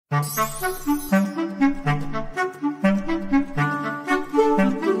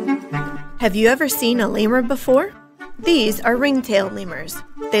Have you ever seen a lemur before? These are ringtail lemurs.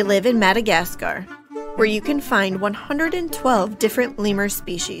 They live in Madagascar, where you can find 112 different lemur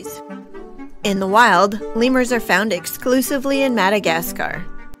species. In the wild, lemurs are found exclusively in Madagascar.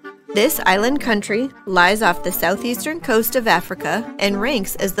 This island country lies off the southeastern coast of Africa and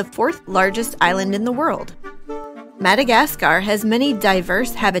ranks as the 4th largest island in the world. Madagascar has many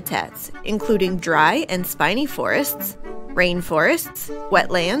diverse habitats, including dry and spiny forests, rainforests,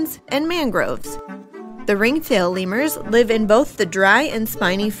 wetlands, and mangroves. The ringtail lemurs live in both the dry and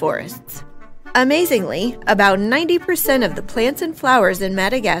spiny forests. Amazingly, about 90% of the plants and flowers in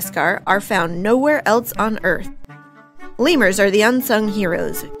Madagascar are found nowhere else on Earth. Lemurs are the unsung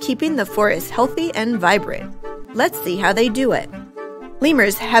heroes, keeping the forest healthy and vibrant. Let's see how they do it.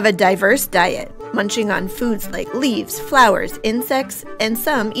 Lemurs have a diverse diet, munching on foods like leaves, flowers, insects, and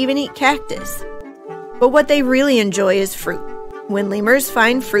some even eat cactus. But what they really enjoy is fruit. When lemurs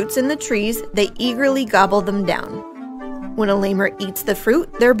find fruits in the trees, they eagerly gobble them down. When a lemur eats the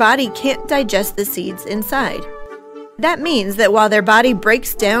fruit, their body can't digest the seeds inside. That means that while their body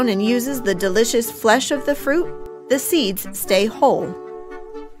breaks down and uses the delicious flesh of the fruit, the seeds stay whole.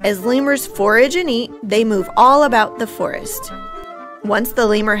 As lemurs forage and eat, they move all about the forest. Once the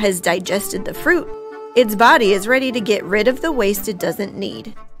lemur has digested the fruit, its body is ready to get rid of the waste it doesn't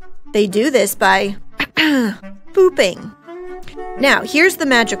need. They do this by pooping. Now, here's the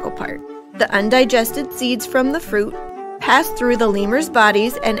magical part. The undigested seeds from the fruit pass through the lemurs'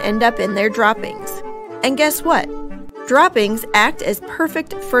 bodies and end up in their droppings. And guess what? Droppings act as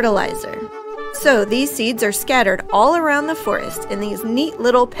perfect fertilizer. So these seeds are scattered all around the forest in these neat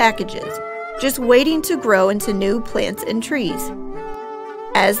little packages, just waiting to grow into new plants and trees.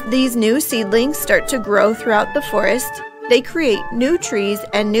 As these new seedlings start to grow throughout the forest, they create new trees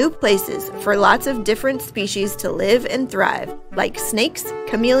and new places for lots of different species to live and thrive, like snakes,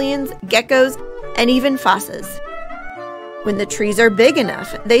 chameleons, geckos, and even fossas. When the trees are big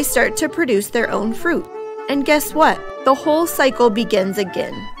enough, they start to produce their own fruit. And guess what? The whole cycle begins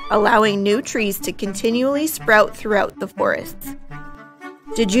again, allowing new trees to continually sprout throughout the forests.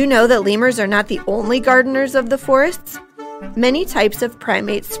 Did you know that lemurs are not the only gardeners of the forests? Many types of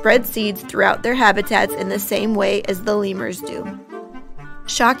primates spread seeds throughout their habitats in the same way as the lemurs do.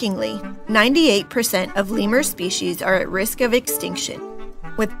 Shockingly, 98% of lemur species are at risk of extinction,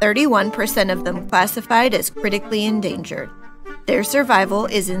 with 31% of them classified as critically endangered. Their survival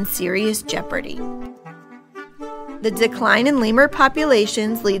is in serious jeopardy. The decline in lemur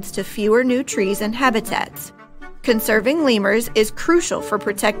populations leads to fewer new trees and habitats. Conserving lemurs is crucial for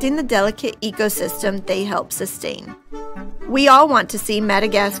protecting the delicate ecosystem they help sustain. We all want to see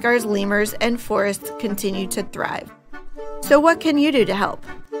Madagascar's lemurs and forests continue to thrive. So what can you do to help?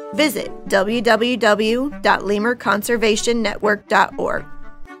 Visit www.lemurconservationnetwork.org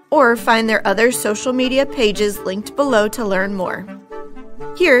or find their other social media pages linked below to learn more.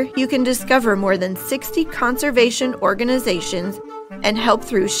 Here, you can discover more than 60 conservation organizations and help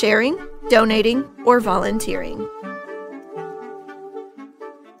through sharing, donating, or volunteering.